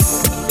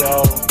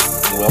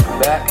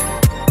back.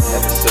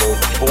 Episode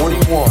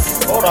 41.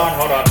 Hold on.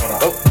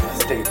 Oh,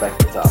 let's take it back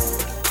to the top.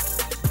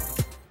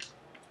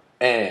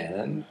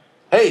 And,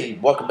 hey,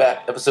 welcome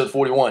back. Episode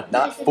 41.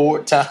 Not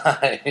for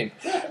time.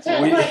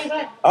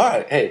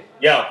 Alright, hey.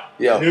 Yo,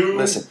 new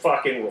listen.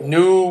 fucking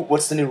rule.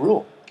 What's the new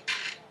rule?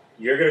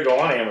 You're going to go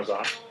on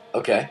Amazon.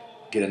 Okay.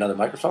 Get another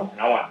microphone? And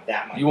I want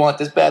that microphone. You want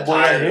this bad boy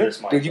right here?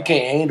 Dude, you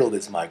can't handle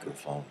this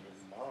microphone.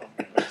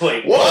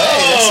 Wait,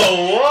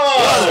 Whoa!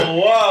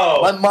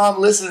 Whoa! My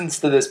mom listens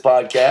to this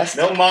podcast.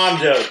 No mom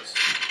jokes.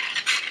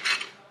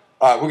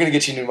 All right, we're going to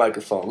get you a new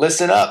microphone.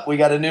 Listen up. We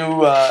got a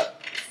new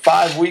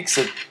 5 weeks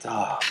of...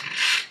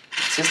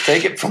 let's just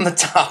take it from the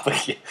top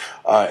again.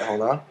 All right,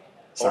 hold on.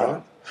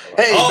 Silent.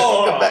 Hey,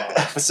 welcome back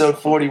to episode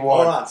 41.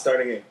 Hold on,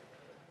 start again.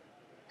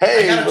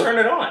 Hey. I got to turn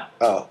it on.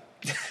 Oh.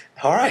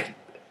 All right.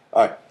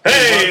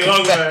 Hey,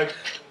 welcome back.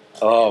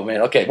 Oh,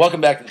 man. Okay,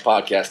 welcome back to the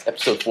podcast,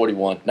 episode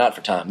 41. Not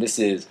for time. This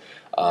is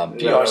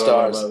PR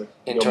Stars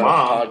internal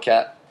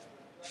podcast.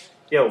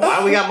 Yo,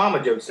 why we got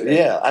mama jokes today?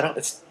 Yeah,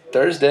 it's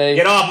Thursday.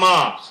 Get off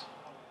moms.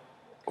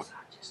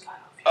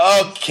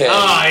 Okay.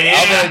 Oh, yeah.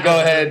 I'm going to go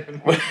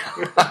ahead.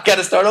 I got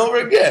to start over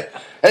again.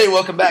 Hey,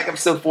 welcome back,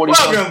 episode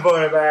 41.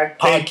 Welcome back.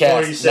 Podcast,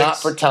 46. Not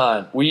for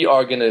time.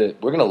 We're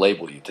gonna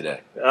label you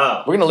today.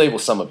 Oh. We're gonna label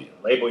some of you.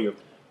 Label you.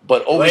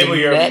 But over Label the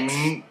your next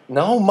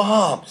no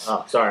moms.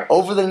 Oh, sorry.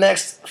 Over the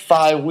next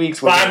 5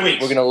 weeks, we're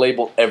gonna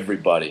label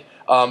everybody.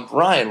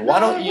 Ryan, why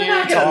don't you we're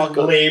not talk?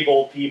 Gonna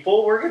label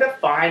people. We're gonna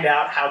find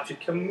out how to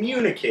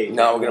communicate.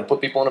 No, we're gonna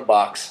put people in a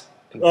box.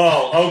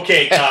 Oh,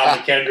 okay,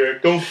 Tommy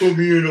Kendrick. Don't put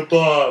me in a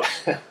box.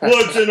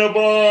 What's in a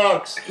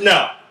box?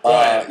 No.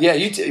 Yeah,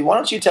 why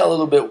don't you tell a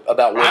little bit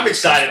about what I'm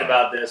excited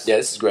about this. Yeah,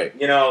 this is great.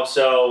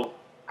 So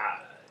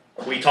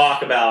we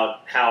talk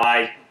about how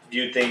I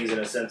view things in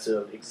a sense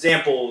of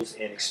examples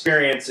and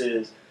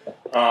experiences.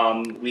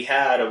 We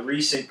had a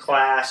recent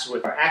class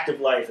with our active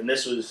life, and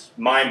this was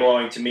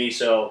mind-blowing to me.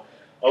 So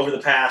over the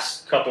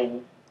past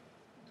couple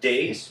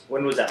days,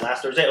 when was that,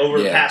 last Thursday?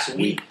 Over the past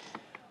week,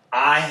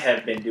 I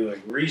have been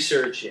doing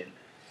research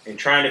and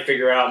trying to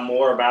figure out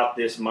more about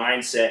this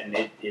mindset,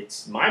 and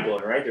it's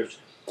mind-blowing, right?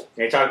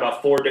 They talk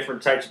about 4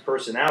 different types of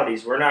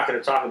personalities. We're not going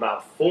to talk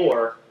about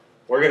 4.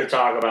 We're going to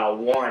talk about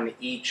 1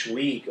 each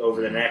week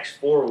over the next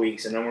 4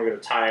 weeks, and then we're going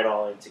to tie it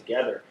all in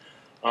together.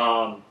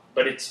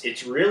 But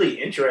it's really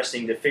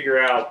interesting to figure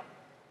out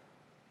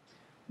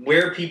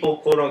where people,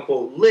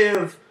 quote-unquote,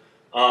 live,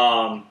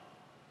 how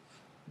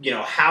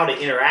to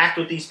interact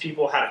with these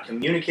people, how to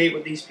communicate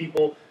with these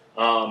people.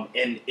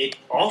 And it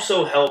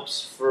also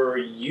helps for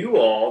you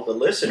all, the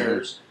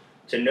listeners,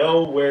 to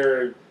know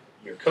where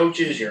your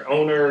coaches, your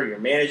owner, your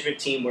management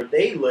team, where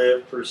they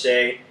live, per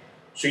se,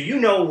 so you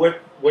know where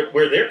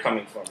they're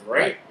coming from,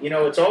 right?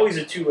 It's always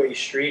a two-way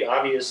street.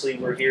 Obviously,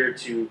 we're here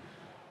to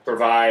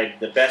provide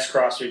the best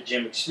CrossFit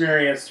gym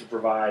experience, to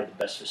provide the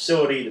best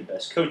facility, the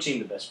best coaching,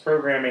 the best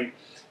programming,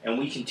 and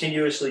we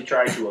continuously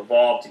try to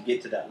evolve to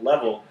get to that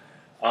level.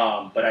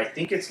 But I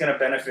think it's going to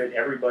benefit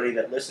everybody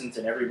that listens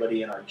and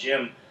everybody in our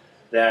gym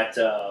that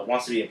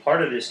wants to be a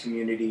part of this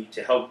community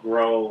to help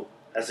grow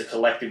as a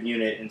collective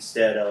unit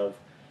instead of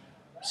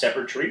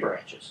separate tree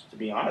branches, to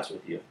be honest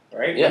with you,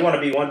 right? Yeah. We want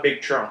to be one big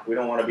trunk. We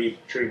don't want to be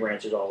tree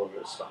branches all over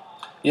the spot.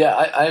 Yeah,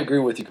 I agree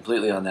with you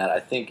completely on that. I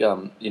think,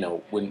 when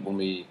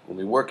we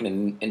work in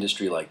an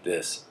industry like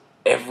this,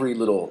 every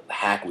little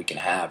hack we can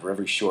have, or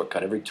every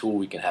shortcut, every tool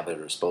we can have at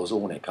our disposal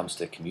when it comes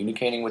to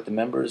communicating with the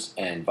members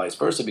and vice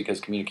versa,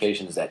 because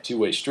communication is that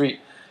two-way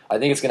street, I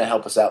think it's going to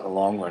help us out in the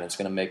long run. It's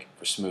going to make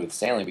for smooth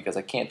sailing, because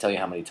I can't tell you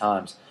how many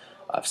times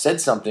I've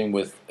said something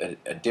with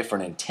a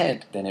different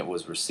intent than it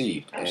was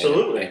received.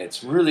 Absolutely. And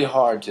it's really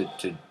hard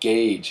to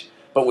gauge.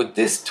 But with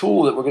this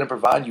tool that we're going to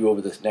provide you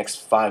over the next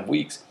 5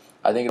 weeks,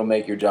 I think it'll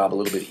make your job a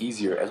little bit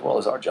easier, as well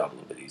as our job a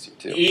little bit easier,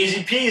 too.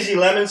 Easy peasy,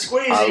 lemon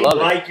squeezy. I love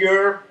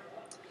it.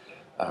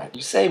 All right,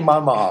 you say my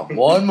mom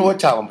one more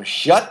time. I'm going to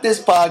shut this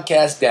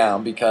podcast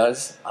down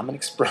because I'm an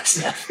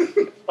expressive.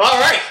 All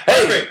right.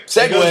 Hey, perfect.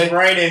 segue. It goes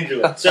right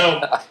into it.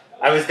 So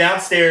I was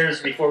downstairs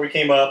before we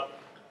came up.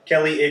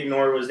 Kelly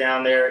Ignore was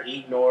down there.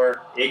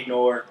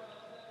 Ignore.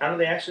 How do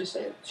they actually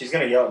say it? She's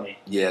going to yell at me.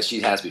 Yeah, she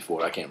has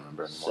before. I can't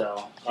remember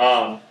anymore.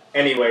 So,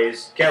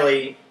 anyways,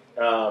 Kelly,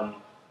 I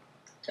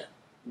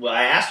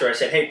asked her, I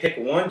said, hey, pick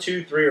 1,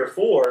 2, 3, or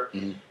 4.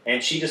 Mm-hmm.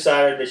 And she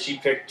decided that she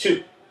picked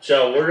 2.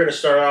 So we're going to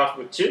start off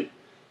with 2.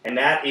 And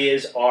that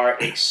is our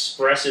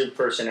expressive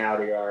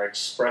personality, our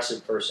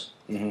expressive person.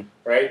 Mm-hmm.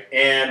 Right?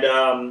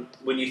 And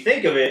when you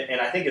think of it,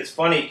 and I think it's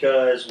funny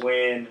because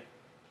when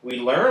we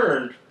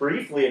learned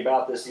briefly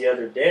about this the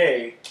other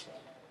day,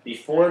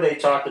 before they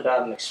talked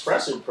about an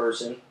expressive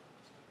person,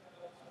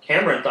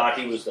 Cameron thought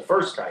he was the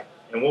first type.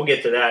 And we'll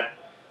get to that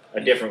a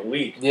different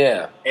week.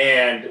 Yeah.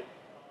 And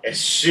as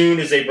soon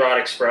as they brought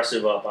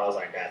expressive up, I was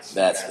like, that's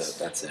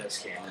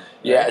it. Cameron.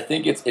 Yeah, I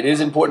think it is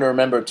important to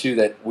remember, too,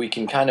 that we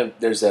can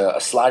there's a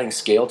sliding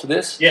scale to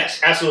this. Yes,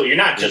 absolutely. You're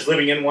not just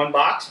living in one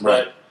box,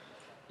 right. But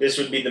this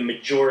would be the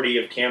majority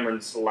of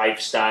Cameron's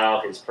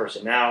lifestyle, his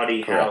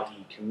personality, Correct. How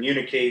he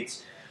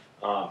communicates,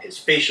 his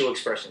facial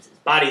expressions, his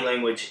body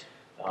language,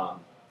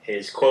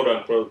 his quote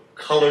unquote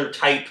color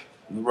type,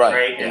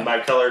 right? Yeah. And by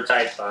color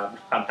type, I'm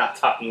not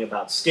talking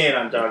about skin.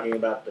 I'm talking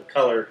about the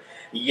color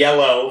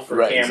yellow for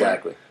Cameron.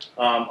 Exactly.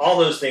 All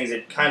those things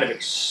that kind of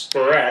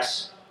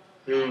express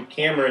who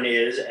Cameron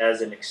is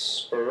as an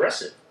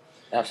expressive.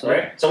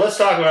 Absolutely. Right? So let's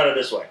talk about it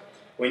this way.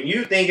 When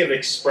you think of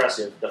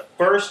expressive, the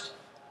first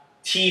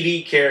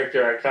TV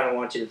character I kind of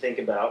want you to think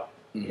about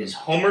is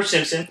Homer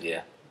Simpson.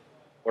 Yeah.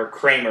 Or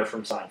Kramer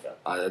from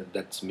Seinfeld.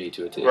 That's me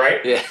too.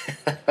 Right? Yeah.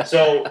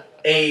 So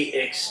a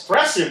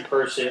expressive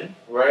person,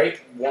 right,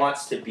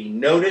 wants to be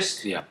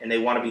noticed and they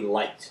want to be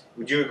liked.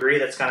 Would you agree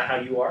that's kind of how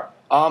you are?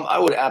 I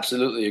would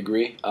absolutely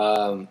agree.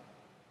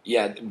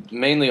 Yeah,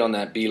 mainly on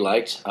that be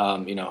liked.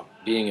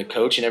 Being a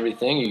coach and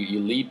everything,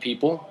 you lead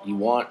people. You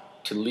want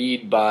to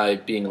lead by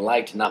being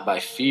liked, not by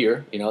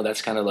fear.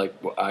 That's kind of like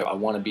I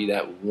want to be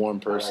that warm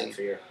person. I like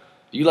fear.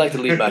 You like to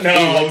lead by fear.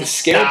 You like to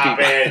scare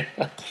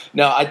people.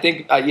 No, I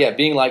think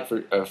being liked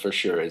for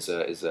sure is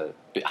a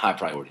high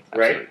priority.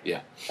 Absolutely. Right.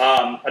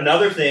 Yeah.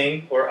 Another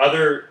thing or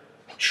other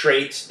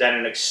traits that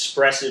an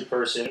expressive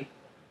person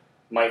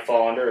might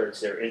fall under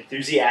is they're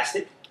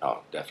enthusiastic.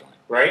 Oh, definitely.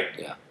 Right.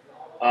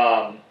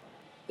 Yeah.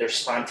 They're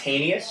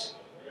spontaneous.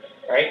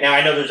 Right. Now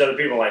I know there's other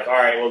people like, all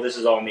right, well, this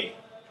is all me.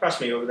 Trust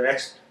me, over the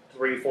next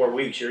 3-4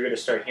 weeks, you're going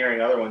to start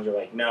hearing other ones. You're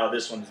like, no,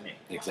 this one's me.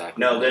 Exactly.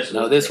 No,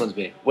 this one's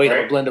me. Wait, right?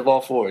 I'm a blend of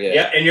all four. Yeah.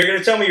 Yeah, and you're going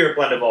to tell me you're a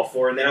blend of all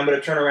four, and then I'm going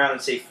to turn around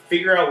and say,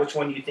 figure out which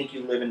one you think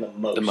you live in the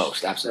most. The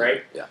most, absolutely.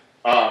 Right?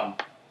 Yeah.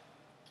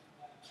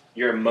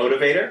 You're a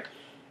motivator.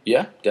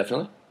 Yeah,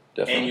 definitely.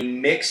 And you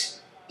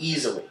mix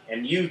easily.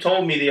 And you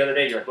told me the other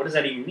day, you're like, what does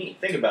that even mean?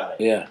 Think about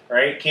it. Yeah.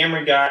 Right?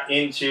 Cameron got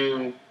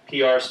into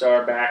PR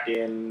Star back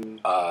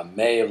in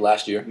May of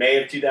last year.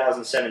 May of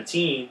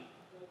 2017.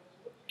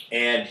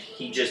 And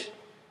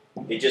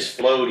it just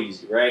flowed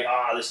easy, right?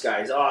 This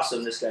guy's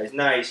awesome. This guy's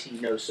nice. He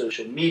knows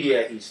social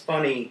media. He's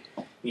funny.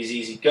 He's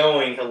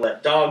easygoing. He'll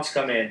let dogs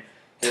come in.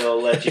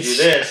 He'll let you do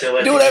this. He'll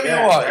let do you whatever do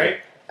that, you want. Right?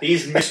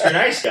 He's Mr.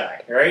 Nice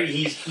Guy, right?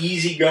 He's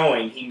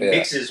easygoing. He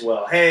mixes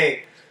well.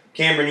 Hey,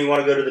 Cameron, you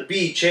want to go to the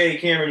beach? Hey,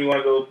 Cameron, you want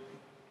to go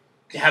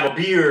have a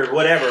beer or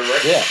whatever,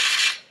 right? Yeah.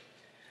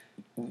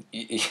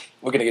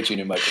 We're gonna get you a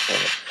new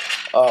microphone.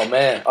 Oh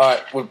man! All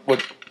right.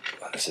 What?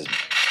 This is.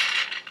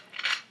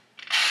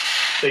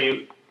 So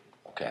you.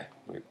 Okay,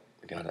 we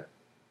got it.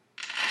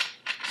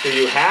 So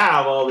you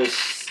have all this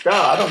stuff.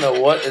 I don't know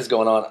what is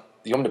going on.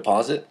 You want me to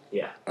pause it?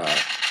 Yeah. All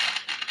right.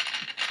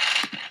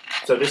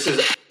 So this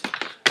is.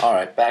 All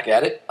right, back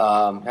at it. Had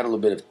a little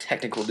bit of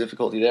technical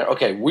difficulty there.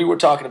 Okay, we were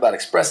talking about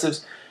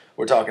expressives.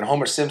 We're talking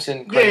Homer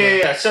Simpson.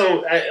 Yeah.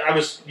 So I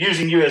was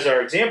using you as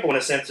our example in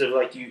a sense of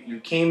like you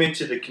came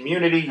into the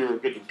community, you were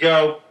good to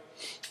go.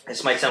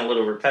 This might sound a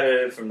little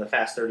repetitive from the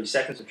fast 30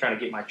 seconds of trying to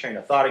get my train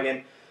of thought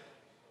again.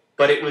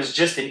 But it was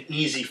just an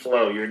easy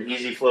flow. You're an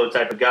easy flow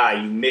type of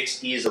guy. You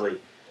mix easily.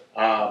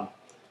 And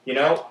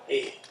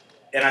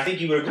I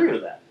think you would agree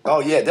with that. Oh,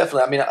 yeah,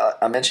 definitely. I mean,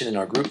 I mentioned in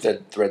our group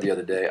thread the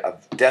other day,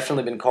 I've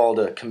definitely been called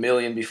a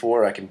chameleon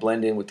before. I can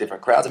blend in with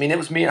different crowds. I mean, it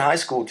was me in high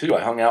school, too. I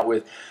hung out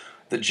with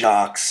the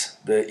jocks,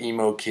 the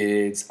emo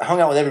kids. I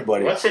hung out with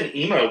everybody. What's an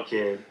emo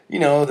kid?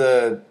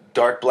 The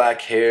dark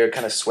black hair,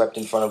 kind of swept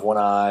in front of one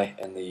eye,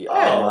 and the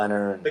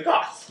eyeliner. And the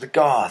goths. The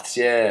goths,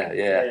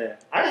 yeah.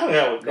 I hung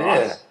out with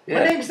goths. Yeah.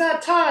 My name's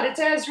not Todd,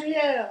 it's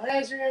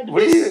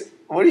Azriel.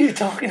 What are you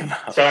talking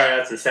about? Sorry,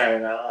 that's a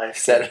Saturday Night Live.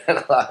 Saturday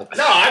Night Live.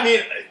 No, I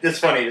mean, it's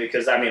funny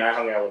because, I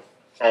hung out with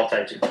all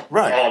types of,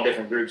 all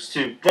different groups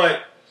too.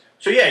 But,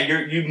 so yeah,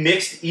 you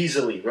mixed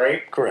easily,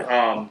 right? Correct.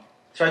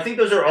 So I think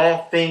those are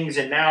all things,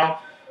 and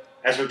now,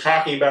 as we're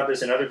talking about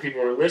this and other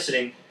people are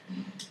listening,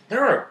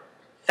 there are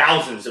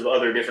thousands of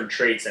other different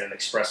traits that an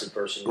expressive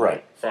person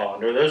might fall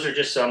under. Those are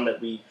just some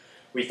that we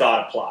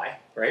thought apply,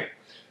 right?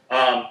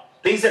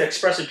 Things that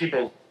expressive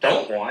people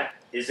don't want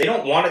is they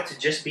don't want it to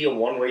just be a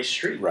one-way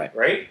street,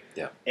 right?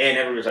 Yeah. And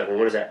everybody's like, well,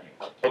 what does that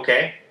mean?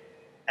 Okay,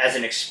 as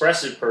an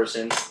expressive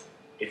person,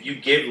 if you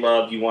give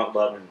love, you want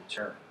love in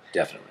return.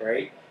 Definitely.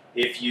 Right?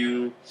 If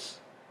you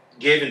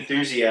give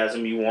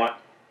enthusiasm, you want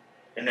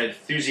an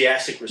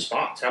enthusiastic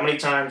response. How many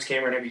times,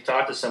 Cameron, have you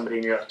talked to somebody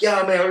and you're like,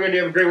 yeah, man, we're going to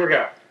have a great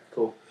workout.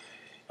 Cool.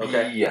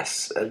 Okay.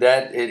 Yes.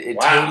 It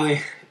wow.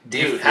 totally...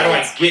 Dude, how do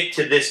I get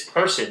to this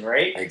person,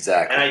 right?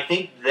 Exactly. And I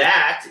think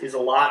that is a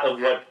lot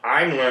of what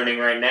I'm learning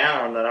right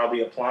now and that I'll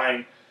be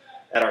applying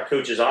at our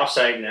coaches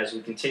offsite and as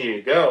we continue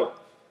to go.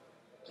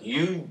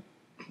 I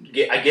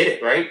get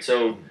it, right?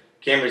 So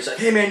Cameron's like,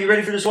 hey, man, you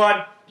ready for the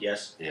SWAT?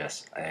 Yes.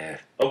 Yes.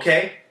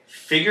 Okay.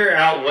 Figure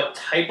out what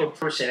type of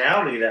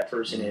personality that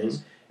person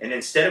is, and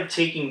instead of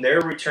taking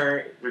their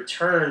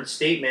return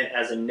statement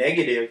as a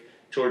negative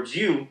towards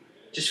you,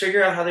 just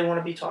figure out how they want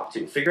to be talked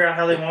to. Figure out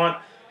how they want,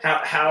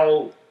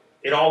 how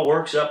it all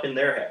works up in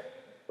their head,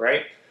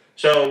 right?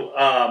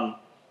 So,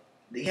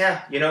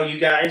 you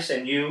guys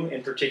and you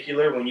in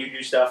particular, when you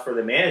do stuff for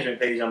the management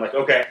page, I'm like,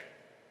 okay.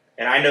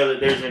 And I know that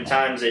there's been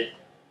times that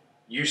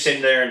you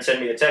sit there and send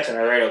me a text and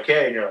I write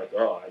okay, and you're like,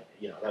 oh,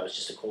 that was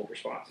just a cold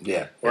response.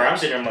 Yeah. Where I'm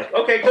sitting there, I'm like,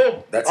 okay,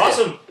 cool. That's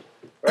awesome.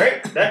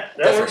 Right? That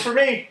works for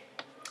me.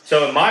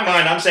 So in my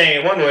mind, I'm saying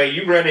it one way,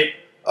 you read it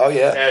Oh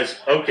yeah. as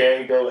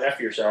okay, go F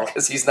yourself.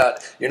 Because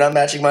you're not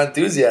matching my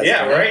enthusiasm.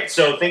 Yeah, man. right?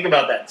 So think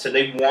about that. So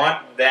they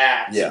want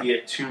that Yeah. to be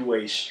a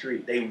two-way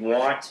street. They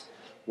want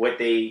what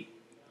they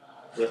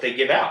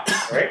give out,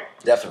 right?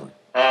 Definitely.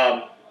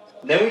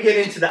 Then we get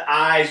into the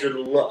eyes or the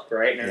look,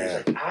 right? And Yeah.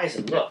 there's like eyes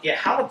and look. Yeah,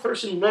 how the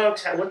person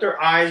looks, what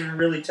their eyes are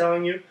really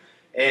telling you.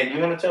 And you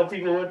want to tell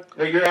people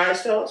what your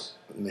eyes tell us?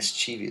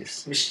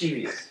 Mischievous.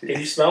 Mischievous. Can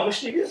you spell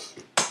mischievous?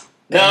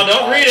 No,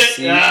 don't read it.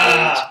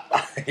 Yeah,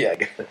 I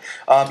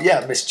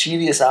got it.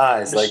 Mischievous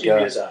eyes.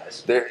 Mischievous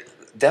eyes. They're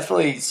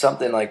definitely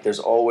something like there's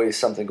always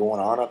something going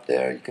on up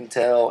there. You can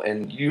tell,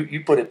 and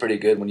you put it pretty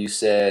good when you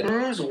said,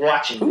 Who's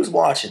watching? Who's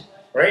watching?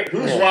 Right?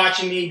 Who's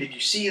watching me? Did you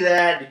see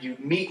that? Did you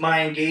meet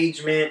my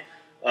engagement?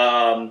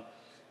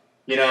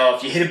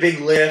 If you hit a big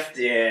lift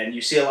and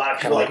you see a lot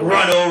of people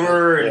run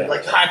over and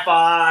high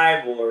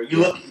five, or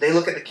they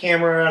look at the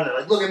camera and they're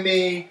like, "Look at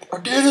me, I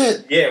did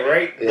it." Yeah,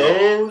 right. Yeah.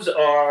 Those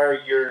are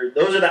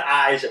the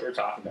eyes that we're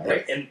talking about,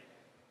 right? And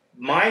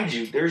mind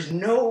you,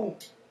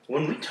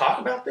 when we talk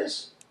about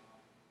this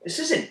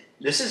isn't.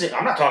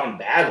 I'm not talking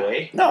bad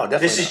way. No,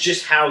 definitely. This is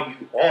just how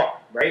you are,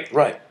 right?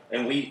 Right.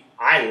 And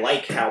I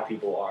like how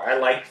people are. I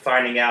like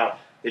finding out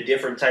the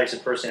different types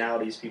of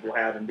personalities people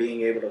have and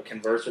being able to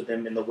converse with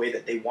them in the way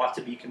that they want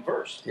to be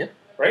conversed. Yeah.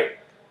 Right?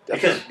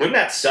 Definitely. Because wouldn't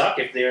that suck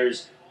if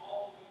there's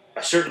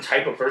a certain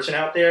type of person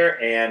out there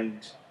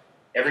and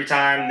every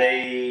time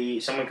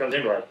someone comes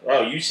in, we're like,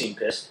 "Oh, you seem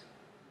pissed,"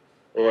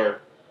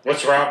 or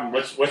 "What's wrong?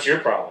 What's your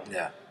problem?"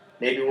 Yeah.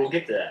 Maybe we'll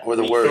get to that. Or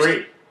the Week worst.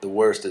 3. The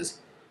worst is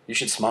you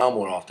should smile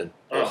more often.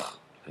 Ugh.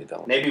 Hate that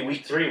one. Maybe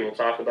week 3 we'll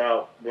talk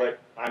about what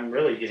I'm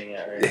really getting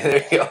at right now.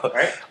 There you go.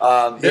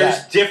 Right?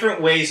 There's different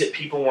ways that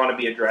people want to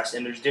be addressed,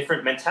 and there's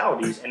different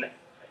mentalities. And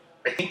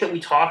I think that we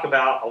talk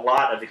about a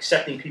lot of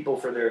accepting people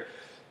for their,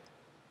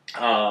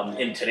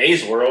 in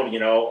today's world,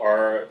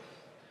 or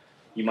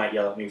you might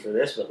yell at me for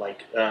this, but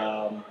like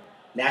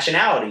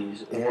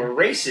nationalities or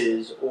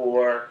races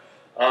or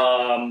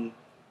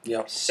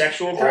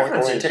sexual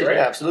preferences, right?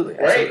 Yeah, absolutely.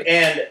 Right?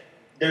 And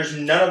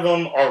none of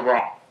them are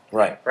wrong.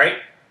 Right. Right?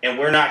 And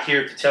we're not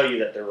here to tell you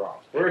that they're wrong.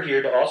 We're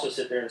here to also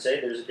sit there and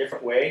say there's a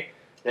different way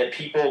that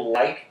people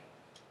like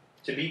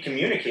to be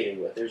communicated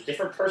with. There's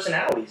different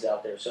personalities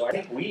out there. So I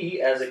think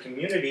we, as a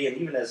community and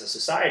even as a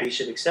society,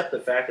 should accept the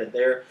fact that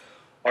there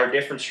are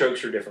different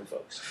strokes for different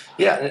folks.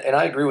 Yeah, and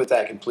I agree with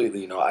that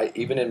completely.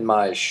 Even in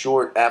my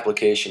short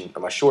application,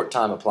 or my short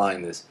time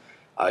applying this,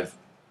 I've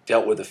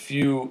dealt with a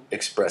few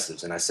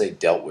expressives, and I say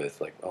dealt with,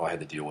 like, I had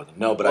to deal with them.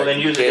 No, but I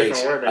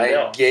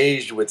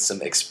engaged with some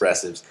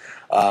expressives,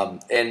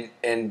 and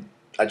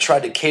I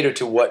tried to cater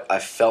to what I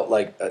felt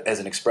like as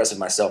an expressive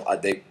myself.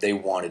 They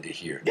wanted to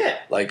hear. Yeah.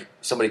 Like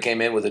somebody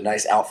came in with a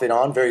nice outfit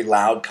on, very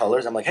loud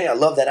colors. I'm like, hey, I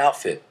love that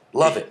outfit.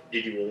 Love it.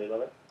 Did you really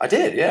love it? I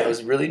did. Yeah, it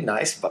was really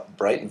nice,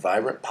 bright and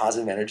vibrant,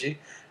 positive energy.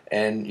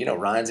 And,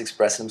 Ryan's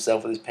expressing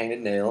himself with his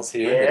painted nails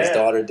here that his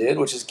daughter did,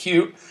 which is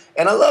cute.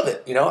 And I love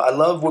it. I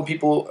love when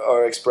people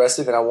are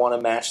expressive, and I want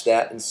to match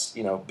that and,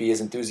 be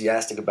as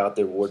enthusiastic about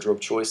their wardrobe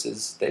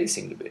choices they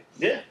seem to be.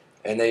 Yeah.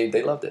 And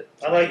they loved it.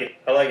 I like it.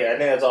 I think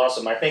that's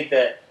awesome. I think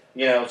that,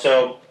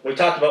 so we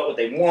talked about what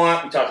they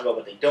want. We talked about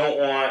what they don't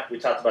want. We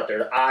talked about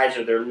their eyes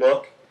or their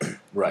look.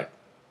 Right.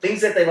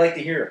 Things that they like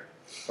to hear.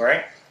 All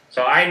right?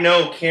 So I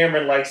know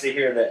Cameron likes to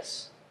hear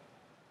this.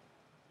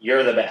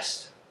 You're the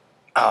best.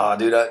 Oh,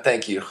 dude,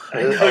 thank you.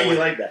 I know you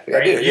like that,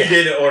 right? I do, yeah.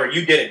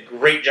 You did a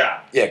great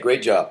job. Yeah,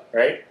 great job.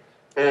 Right?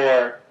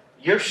 Or,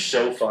 you're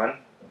so fun.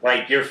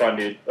 Like, you're fun,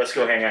 dude. Let's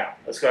go hang out.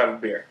 Let's go have a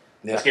beer.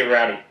 Yeah. Let's get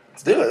rowdy.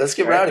 Let's do it. Let's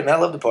get rowdy, man. I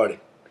love the party.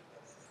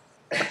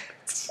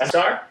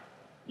 Star?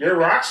 You're a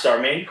rock star,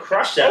 man. You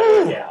crushed that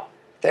workout.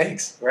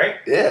 Thanks. Right?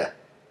 Yeah.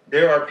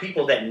 There are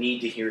people that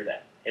need to hear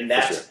that. And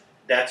that's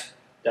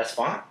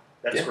fine.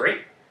 That's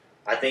great.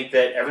 I think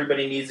that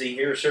everybody needs to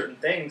hear certain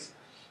things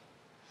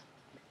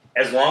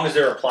as long as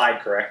they're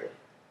applied correctly,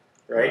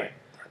 right?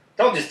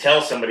 Don't just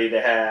tell somebody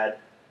that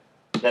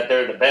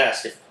they're the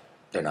best if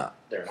they're not.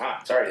 They're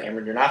not. Sorry,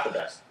 Cameron, you're not the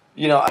best.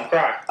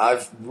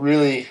 I've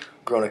really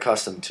grown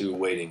accustomed to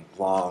waiting a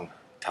long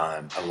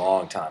time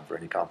for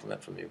any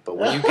compliment from you. But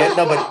when you get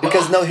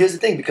here's the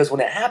thing. Because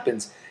when it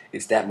happens,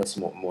 it's that much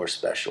more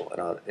special,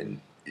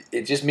 and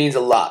it just means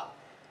a lot.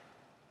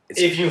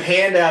 If you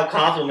hand out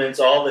compliments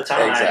all the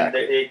time,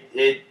 it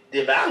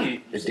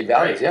devalues. It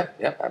devalues, right?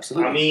 Yeah,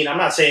 absolutely. I mean, I'm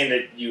not saying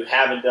that you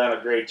haven't done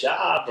a great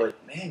job, but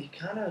man, you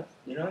kind of,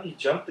 you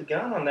jumped the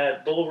gun on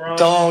that bull run.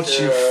 Don't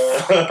you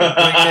bring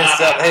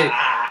this up? Hey,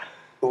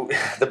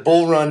 the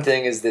bull run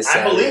thing is this.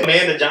 I believe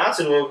Amanda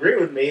Johnson will agree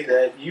with me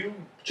that you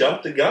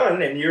jumped the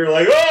gun and you're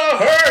like, oh,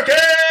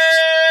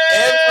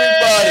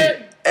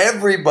 hurricane!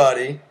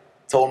 Everybody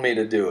told me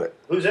to do it.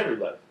 Who's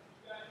everybody?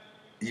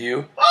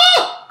 You.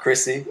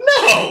 Chrissy?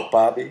 No!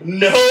 Bobby?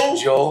 No!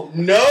 Joel?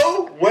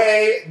 No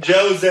way,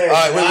 Jose.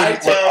 All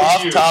right, we're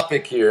off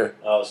topic here.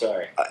 Oh,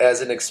 sorry. As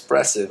an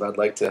expressive, I'd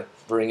like to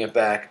bring it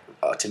back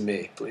to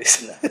me,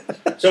 please.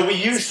 So we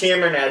use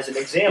Cameron as an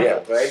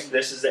example, right?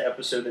 This is the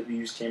episode that we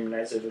use Cameron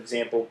as an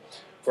example.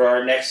 For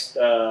our next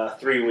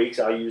 3 weeks,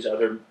 I'll use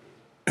other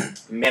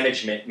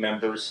management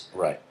members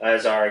Right.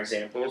 as our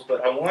examples,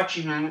 but I want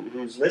you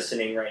who's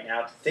listening right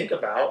now to think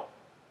about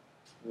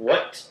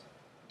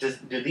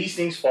do these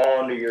things fall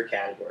under your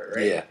category,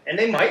 right? Yeah. And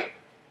they might,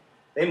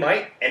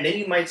 and then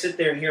you might sit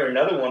there and hear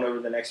another one over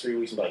the next 3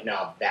 weeks and be like,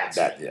 no, that's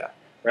That, me. yeah.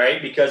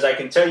 Right? Because I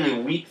can tell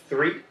you week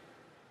 3,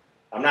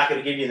 I'm not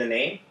going to give you the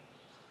name.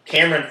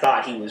 Cameron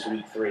thought he was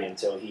week 3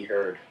 until he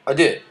heard. I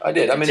did. I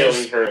mean, until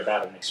he heard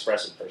about an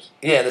expressive person.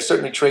 Yeah, there's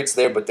certainly traits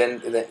there, but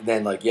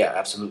then like, yeah,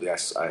 absolutely. I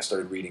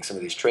started reading some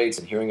of these traits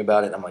and hearing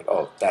about it, and I'm like,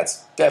 oh,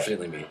 that's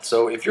definitely me.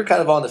 So if you're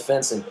kind of on the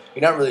fence and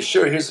you're not really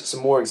sure, here's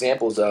some more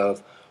examples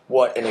of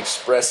what an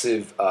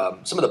expressive,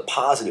 some of the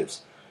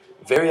positives.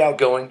 Very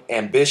outgoing,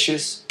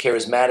 ambitious,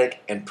 charismatic,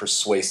 and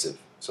persuasive.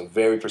 So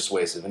very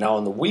persuasive. And now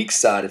on the weak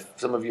side, if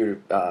some of your,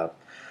 I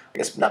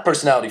guess not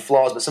personality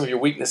flaws, but some of your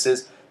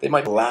weaknesses, they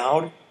might be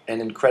loud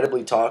and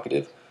incredibly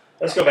talkative.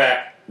 Let's go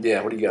back.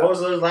 Yeah, what do you got? What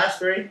was those last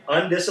 3?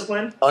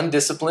 Undisciplined?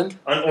 Undisciplined.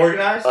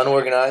 Unorganized?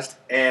 Unorganized.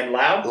 And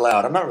loud?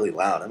 Loud. I'm not really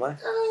loud, am I?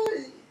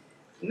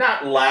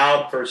 Not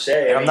loud per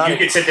se. I mean, you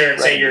could sit there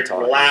and say you're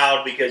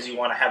loud because you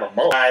want to have a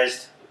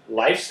mobilized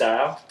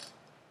lifestyle.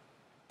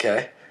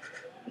 Okay.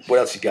 What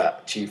else you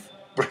got, Chief?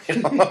 Bring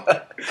it on.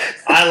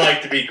 I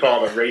like to be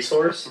called a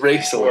racehorse.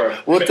 Racehorse.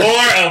 Or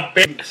a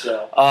baby.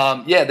 So.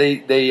 Yeah, they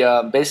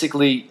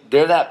basically,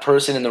 they're that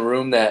person in the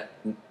room that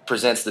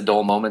presents the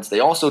dull moments.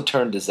 They also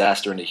turn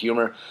disaster into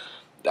humor.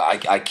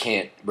 I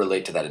can't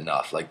relate to that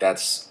enough. Like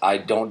I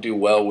don't do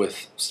well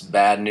with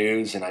bad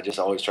news, and I just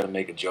always try to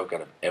make a joke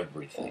out of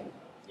everything.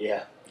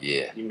 Yeah.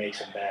 Yeah. You make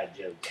some bad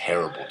jokes.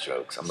 Terrible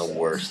jokes. I'm the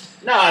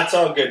worst. No, it's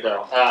all good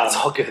though. It's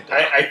all good though.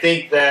 I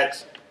think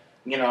that,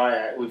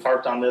 we've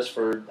harped on this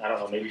for, I don't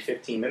know, maybe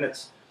 15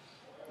 minutes.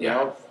 You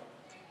know,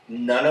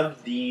 none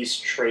of these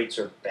traits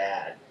are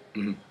bad.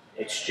 Mm-hmm.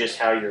 It's just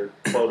how you're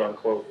quote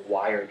unquote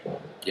wired.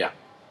 Yeah.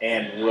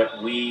 And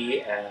what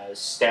we as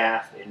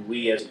staff and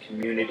we as a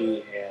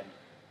community and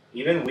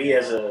even we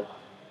as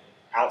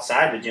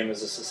outside the gym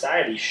as a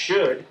society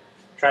should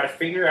try to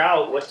figure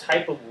out what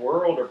type of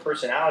world or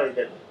personality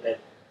that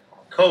our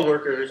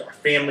coworkers, our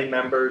family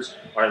members,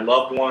 our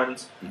loved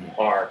ones,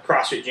 our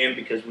CrossFit gym,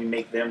 because we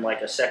make them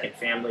like a second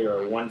family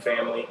or one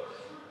family.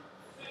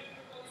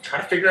 Try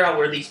to figure out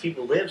where these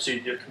people live so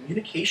the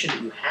communication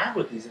that you have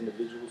with these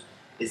individuals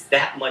is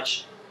that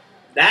much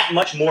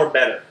more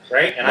better,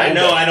 right? And I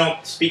know I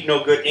don't speak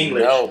no good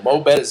English. No,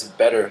 better is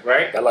better.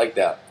 Right? I like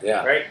that,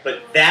 yeah. Right?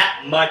 But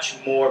that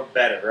much more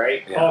better,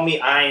 right? Yeah. Call me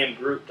I am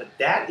Groot, but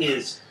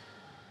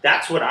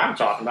that's what I'm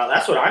talking about.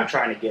 That's what I'm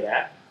trying to get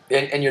at.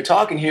 And you're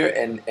talking here,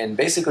 and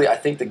basically I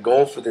think the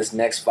goal for this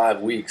next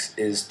 5 weeks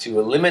is to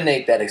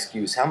eliminate that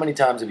excuse. How many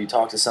times have you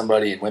talked to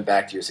somebody and went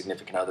back to your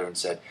significant other and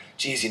said,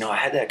 geez, I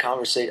had that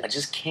conversation, I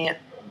just can't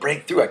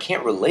break through, I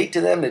can't relate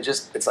to them,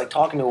 it's like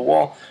talking to a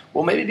wall.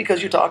 Well, maybe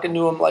because you're talking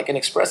to them like an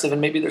expressive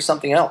and maybe there's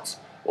something else.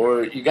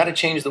 Or you got to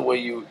change the way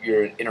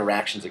your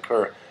interactions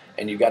occur,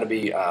 and you got to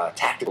be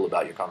tactical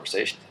about your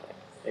conversations.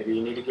 Maybe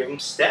you need to give them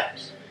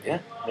steps. Yeah.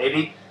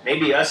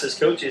 Maybe us as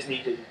coaches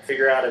need to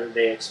figure out if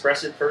they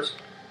expressive person.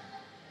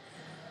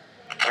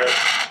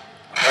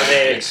 Are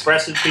they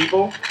expressive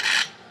people?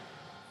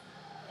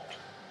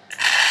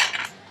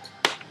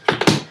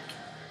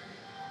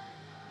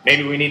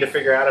 Maybe we need to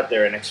figure out if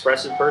they're an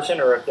expressive person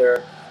or if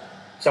they're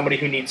somebody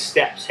who needs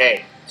steps.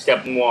 Hey,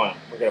 step 1,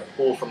 we're going to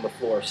pull from the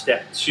floor.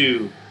 Step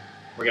 2,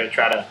 we're going to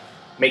try to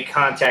make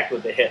contact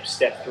with the hips.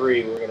 Step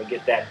 3, we're going to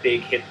get that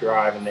big hip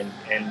drive, and then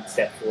end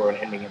step 4 and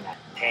ending in that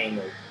hang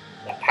or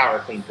that power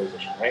clean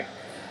position, right?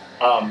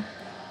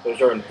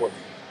 Those are important.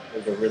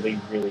 Those are really,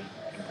 really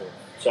important.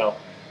 So,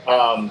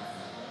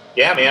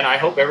 yeah, man, I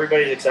hope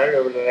everybody's excited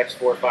over the next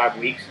 4 or 5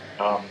 weeks.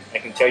 I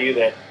can tell you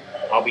that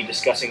I'll be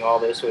discussing all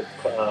this with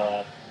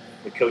the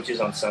coaches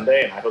on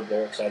Sunday, and I hope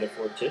they're excited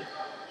for it too.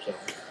 So.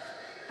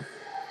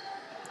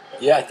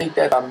 Yeah, I think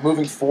that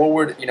moving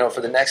forward,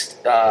 for the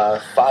next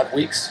 5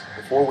 weeks,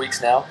 4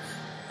 weeks now,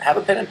 have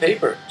a pen and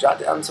paper, jot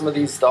down some of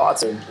these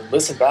thoughts, and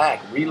listen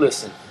back,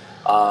 re-listen,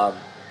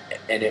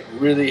 and it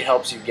really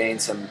helps you gain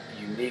some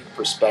unique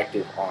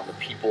perspective on the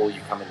people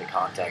you come into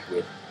contact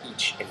with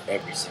each and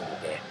every single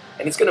day,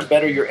 and it's going to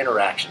better your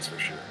interactions for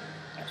sure.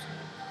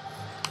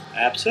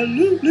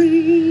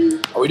 Absolutely.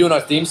 Are we doing our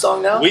theme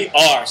song now? We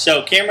are.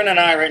 So Cameron and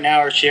I right now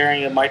are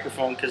sharing a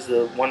microphone because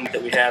the one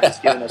that we have is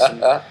giving us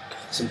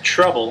some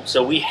trouble.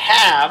 So we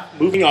have,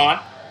 moving on,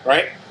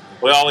 right?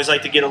 We always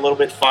like to get a little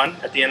bit fun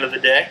at the end of the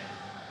day.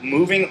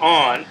 Moving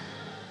on,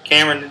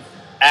 Cameron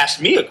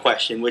asked me a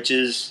question, which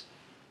is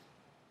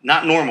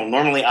not normal.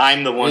 Normally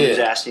I'm the one who's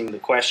asking the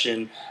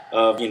question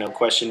of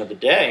the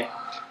day.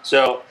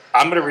 So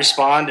I'm going to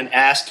respond and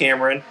ask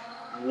Cameron,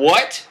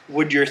 what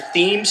would your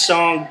theme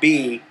song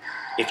be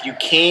if you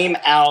came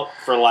out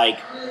for like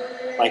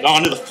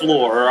onto the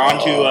floor or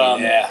onto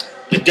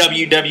the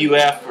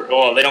WWF,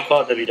 or they don't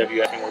call it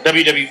WWF anymore,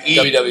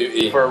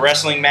 WWE for a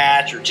wrestling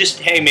match, or just,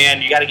 hey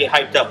man, you got to get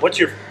hyped up. What's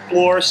your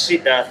floor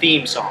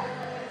theme song?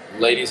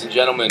 Ladies and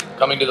gentlemen,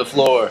 coming to the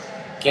floor,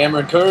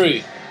 Cameron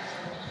Curry.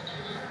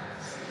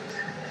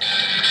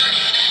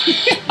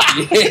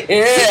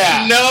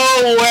 Yeah.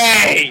 No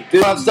way.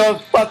 Dude, I'm so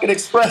fucking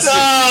expressive.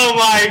 Oh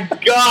my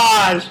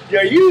gosh.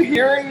 Are you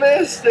hearing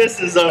this? This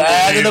is unbelievable.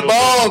 Bad in the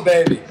bone,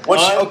 baby.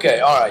 What? Okay,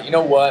 all right. You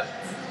know what?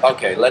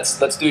 Okay, let's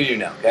do you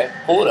now, okay?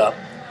 Pull it up.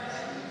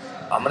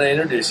 I'm going to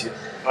introduce you.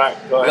 All right,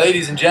 go ahead.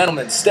 Ladies and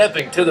gentlemen,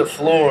 stepping to the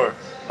floor,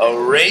 a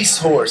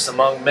racehorse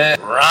among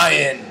men,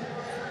 Ryan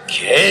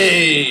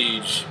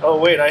Cage. Oh,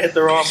 wait, I hit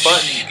the wrong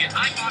button.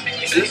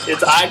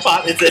 It's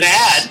iPod. It's an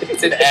ad.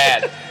 It's an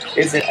ad.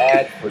 It's an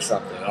ad for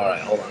something. All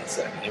right, hold on a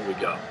second. Here we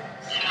go.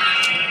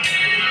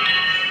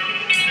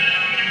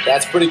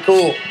 That's pretty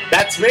cool.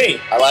 That's me.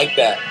 I like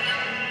that.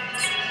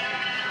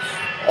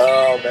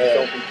 Oh, man.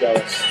 Don't be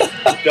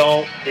jealous.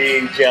 Don't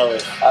be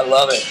jealous. I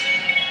love it.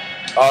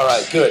 All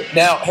right, good.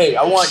 Now, hey,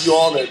 I want you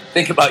all to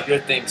think about your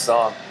theme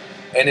song.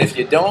 And if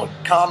you don't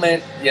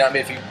comment,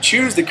 if you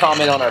choose to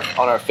comment on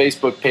our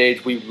Facebook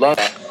page, we love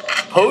that.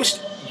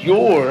 Post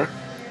your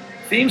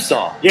theme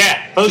song.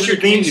 Yeah, post your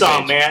theme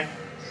song, page. man.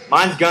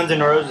 Mine's Guns N'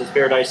 Roses,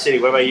 Paradise City.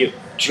 What about you?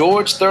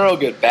 George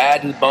Thorogood,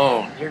 Bad to the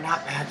Bone. You're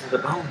not bad to the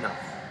bone, though.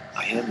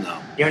 I am, though.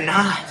 You're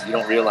not. You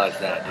don't realize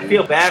that, dude. I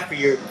feel bad for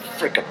your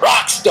freaking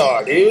rock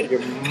star, dude. All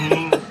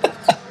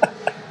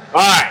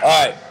right.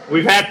 All right.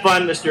 We've had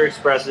fun, Mr.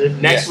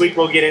 Expressive. Next week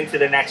we'll get into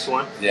the next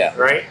one. Yeah.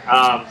 Right?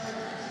 I'm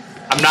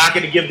not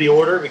going to give the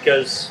order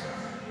because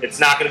it's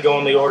not going to go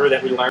in the order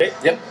that we learned it.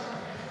 Yep.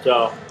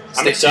 So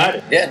I'm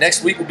excited. Yeah,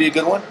 next week will be a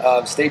good one.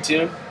 Stay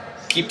tuned.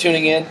 Keep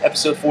tuning in.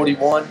 Episode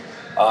 41.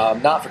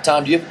 Not for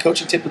time. Do you have a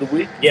coaching tip of the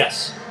week?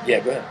 Yes. Yeah,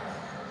 go ahead.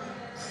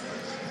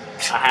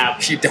 I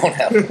have. You don't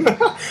have it.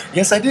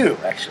 Yes, I do,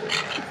 actually.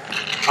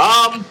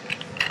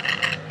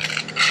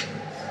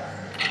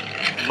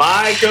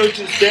 My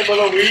coach's tip of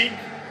the week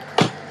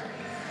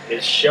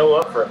is show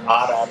up for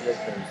Odd Object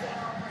Thursday.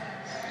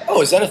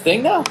 Oh, is that a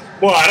thing now?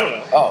 Well, I don't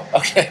know. Oh,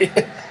 okay.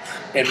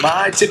 And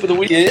my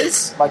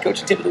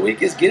coaching tip of the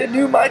week is get a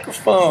new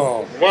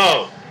microphone.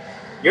 Whoa.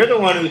 You're the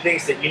one who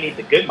thinks that you need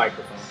the good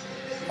microphone.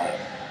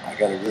 I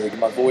got to really give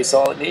my voice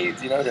all it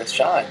needs, to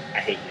shine. I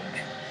hate you.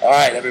 All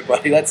right,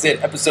 everybody. That's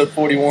it. Episode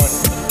 41.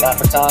 Not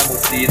for time. We'll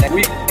see you next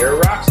week. You're a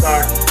rock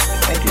star.